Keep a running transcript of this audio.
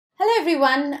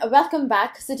everyone, welcome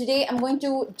back. So today I'm going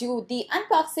to do the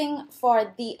unboxing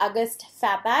for the August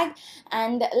Fab bag,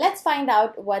 and let's find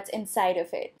out what's inside of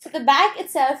it. So the bag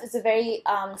itself is a very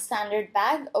standard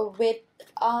bag with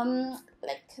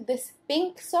like this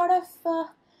pink sort of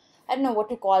I don't know what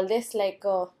to call this, like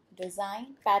a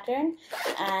design pattern.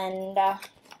 And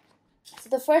so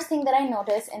the first thing that I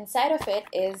notice inside of it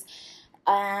is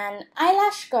an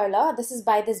eyelash curler. This is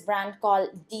by this brand called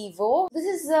Divo. This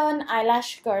is an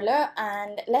eyelash curler,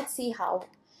 and let's see how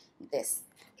this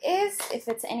is, if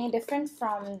it's any different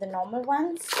from the normal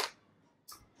ones.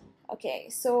 Okay,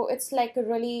 so it's like a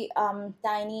really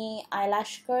tiny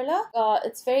eyelash curler.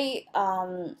 It's very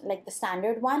like the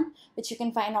standard one, which you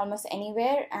can find almost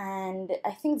anywhere, and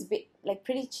I think it's like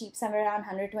pretty cheap, somewhere around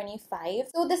 125.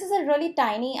 So this is a really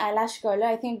tiny eyelash curler.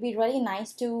 I think it'd be really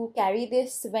nice to carry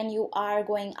this when you are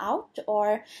going out,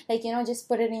 or like, you know, just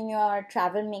put it in your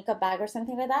travel makeup bag or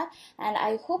something like that. And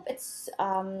I hope it's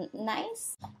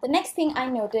nice. The next thing I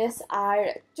notice are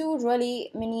two really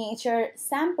miniature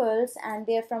samples, and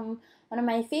they're from one of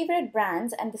my favorite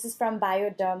brands, and this is from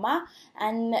Bioderma,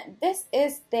 and this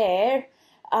is their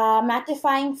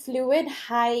mattifying fluid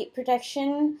high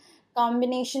protection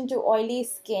combination to oily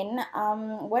skin.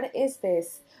 What is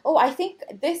this? Oh, I think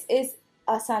this is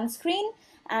a sunscreen,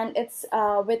 and it's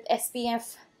with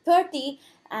SPF 30,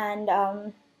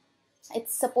 and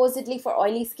it's supposedly for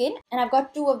oily skin, and I've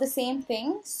got two of the same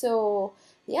thing. So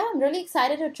yeah, I'm really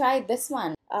excited to try this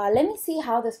one. Let me see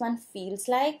how this one feels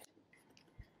like.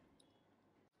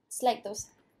 It's like those,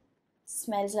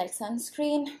 smells like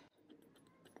sunscreen.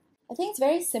 I think it's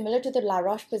very similar to the La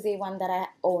Roche-Posay one that I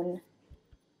own.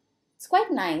 It's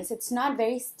quite nice. It's not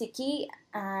very sticky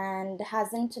and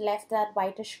hasn't left that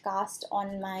whitish cast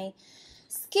on my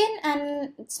skin,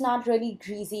 and it's not really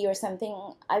greasy or something.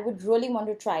 I would really want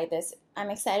to try this. I'm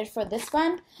excited for this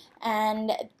one.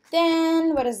 And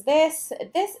then what is this?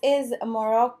 This is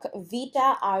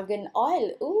Morocvita Argan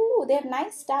oil. Ooh, they have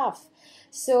nice stuff.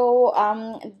 So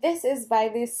this is by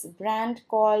this brand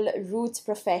called Roots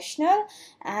Professional,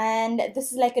 and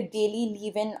this is like a daily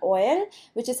leave-in oil,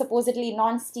 which is supposedly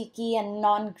non-sticky and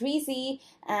non-greasy.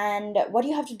 And what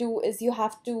you have to do is you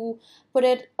have to put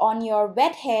it on your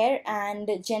wet hair and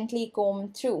gently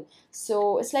comb through.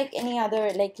 So it's like any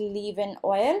other like leave-in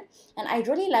oil, and I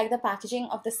really like the packaging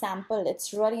of the sample.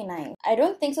 It's really nice. I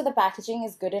don't think so the packaging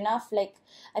is good enough. Like,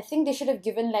 I think they should have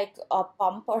given like a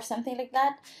pump or something like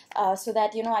that, so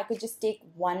that, you know, I could just take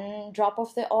one drop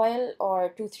of the oil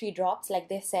or 2-3 drops like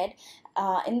they said.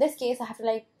 In this case, I have to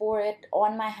like pour it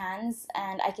on my hands,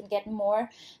 and I can get more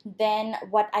than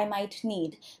what I might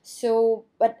need. So,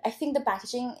 but I think the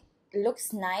packaging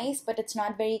looks nice, but it's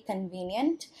not very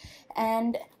convenient.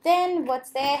 And then what's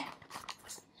there?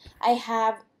 I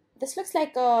have, this looks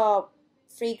like a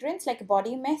fragrance, like a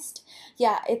body mist.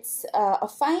 Yeah, it's a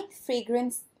fine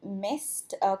fragrance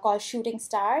mist called Shooting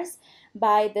Stars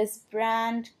by this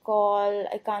brand called,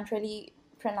 I can't really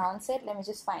pronounce it. Let me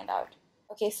just find out.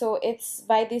 Okay, so it's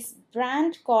by this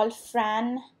brand called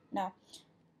Fran, no,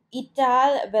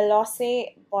 Ital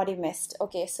Veloce body mist.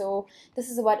 Okay, so this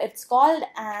is what it's called,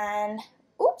 and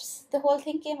oops, the whole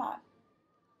thing came out.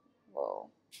 Whoa.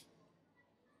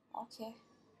 Okay,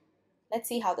 let's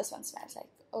see how this one smells like.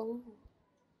 Oh,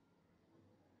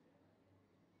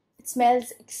 it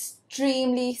smells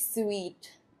extremely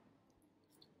sweet.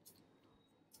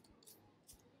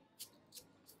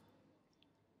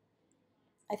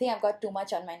 I think I've got too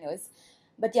much on my nose,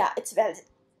 but yeah, it smells.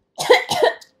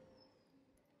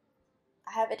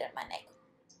 I have it on my neck.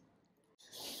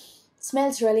 It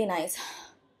smells really nice.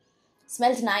 It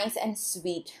smells nice and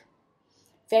sweet.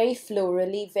 Very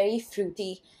florally, very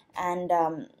fruity, and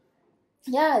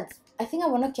yeah, I think I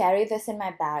want to carry this in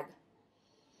my bag.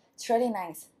 It's really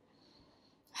nice.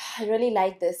 I really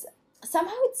like this.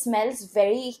 Somehow it smells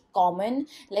very common.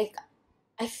 Like,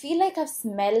 I feel like I've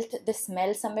smelled this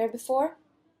smell somewhere before,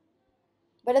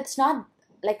 but it's not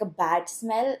like a bad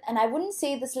smell, and I wouldn't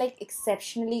say this like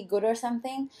exceptionally good or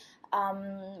something.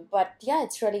 But yeah,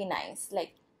 it's really nice.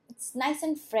 Like, it's nice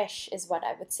and fresh is what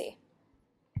I would say.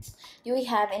 Do we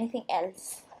have anything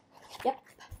else? Yep.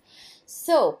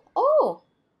 So, oh,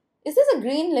 is this a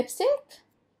green lipstick?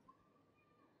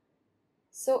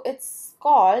 So it's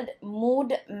called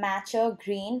Moodmatcher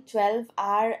Green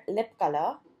 12-hour lip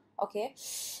color. Okay,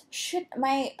 shit,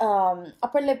 my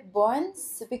upper lip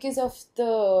burns because of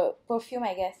the perfume,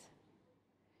 I guess.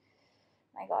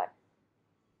 My god,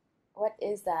 what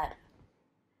is that?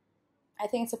 I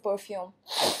think it's a perfume.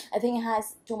 I think it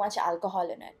has too much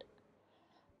alcohol in it.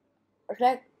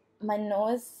 Like, my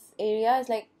nose area is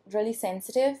like really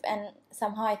sensitive, and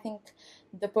somehow I think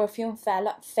the perfume fell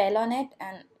on it,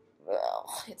 and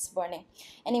ugh, it's burning.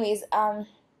 Anyways,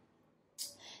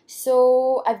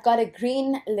 so I've got a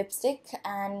green lipstick,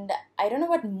 and I don't know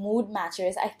what Moodmatcher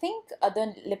is. I think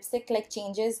the lipstick like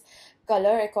changes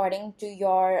color according to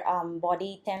your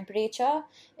body temperature.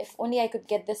 If only I could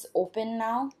get this open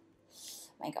now.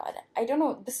 My god, I don't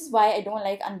know, this is why I don't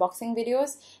like unboxing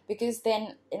videos, because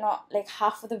then, you know, like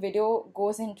half of the video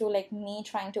goes into like me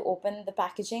trying to open the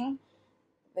packaging,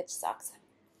 which sucks.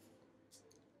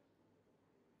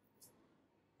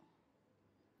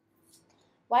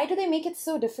 Why do they make it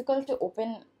so difficult to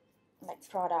open like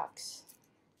products?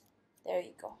 There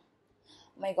you go.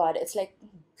 Oh my god, it's like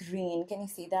green. Can you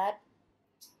see that?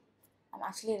 I'm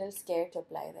actually a little scared to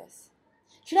apply this.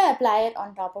 Should I apply it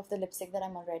on top of the lipstick that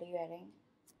I'm already wearing?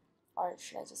 Or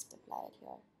should I just apply it here?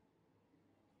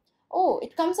 Oh,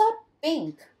 it comes out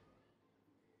pink.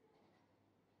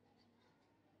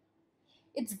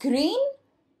 It's green,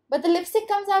 but the lipstick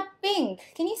comes out pink.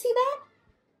 Can you see that?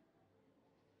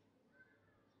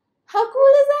 How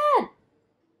cool is that?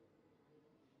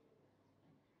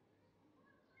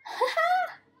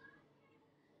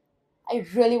 I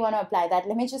really want to apply that.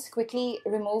 Let me just quickly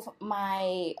remove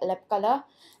my lip color,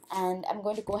 and I'm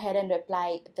going to go ahead and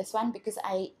apply this one because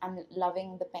I am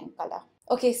loving the pink color.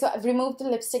 Okay, so I've removed the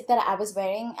lipstick that I was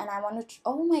wearing, and I want to,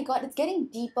 oh my god, it's getting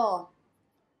deeper.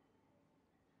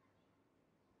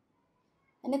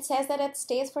 And it says that it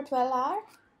stays for 12 hours.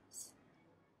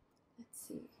 Let's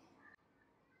see.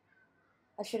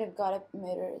 I should have got a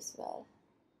mirror as well.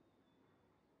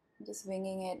 I'm just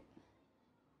winging it.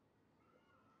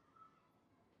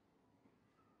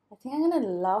 I think I'm gonna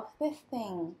love this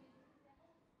thing.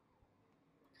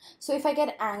 So if I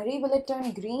get angry, will it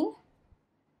turn green?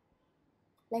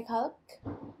 Like Hulk?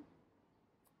 Oh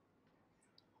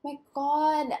my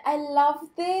god, I love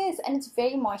this, and it's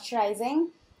very moisturizing.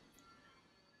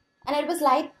 And it was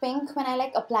light pink when I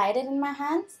like applied it in my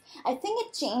hands. I think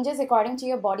it changes according to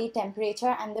your body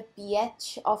temperature and the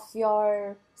pH of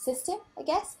your system, I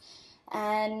guess.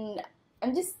 And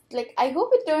I'm just like, I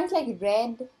hope it turns like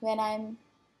red when I'm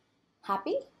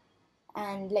happy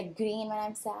and like green when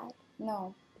I'm sad.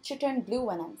 No, it should turn blue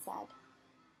when I'm sad.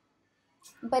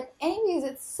 But anyways,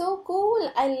 it's so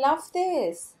cool. I love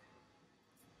this.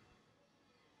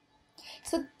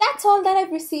 So that's all that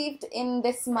I've received in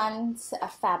this month's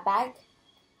fab bag.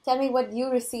 Tell me what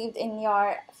you received in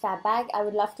your fab bag. I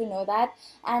would love to know that.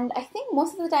 And I think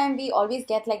most of the time we always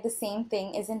get like the same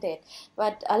thing, isn't it?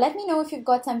 But let me know if you've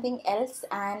got something else.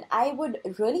 And I would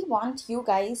really want you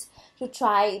guys to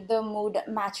try the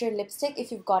Moodmatcher lipstick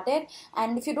if you've got it.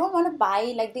 And if you don't want to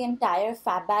buy like the entire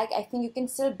fab bag, I think you can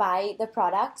still buy the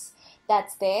products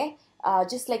that's there.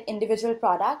 Just like individual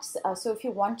products. So if you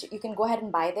want, you can go ahead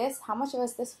and buy this. How much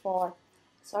was this for?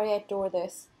 Sorry, I tore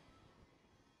this.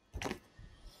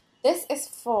 This is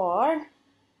for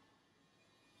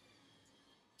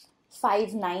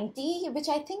 $5.90, which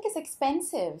I think is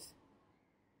expensive.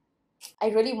 I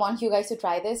really want you guys to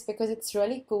try this because it's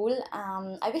really cool.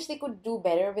 I wish they could do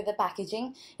better with the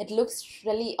packaging. It looks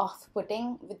really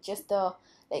off-putting with just the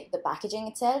packaging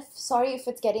itself. Sorry if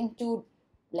it's getting too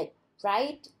like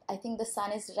bright. I think the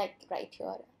sun is like right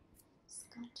here.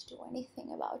 Just can't do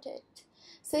anything about it.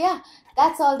 So yeah,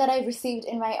 that's all that I received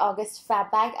in my August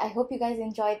fab bag. I hope you guys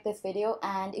enjoyed this video,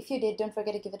 and if you did, don't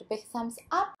forget to give it a big thumbs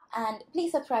up and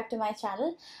please subscribe to my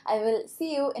channel. I will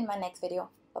see you in my next video.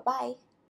 Bye bye.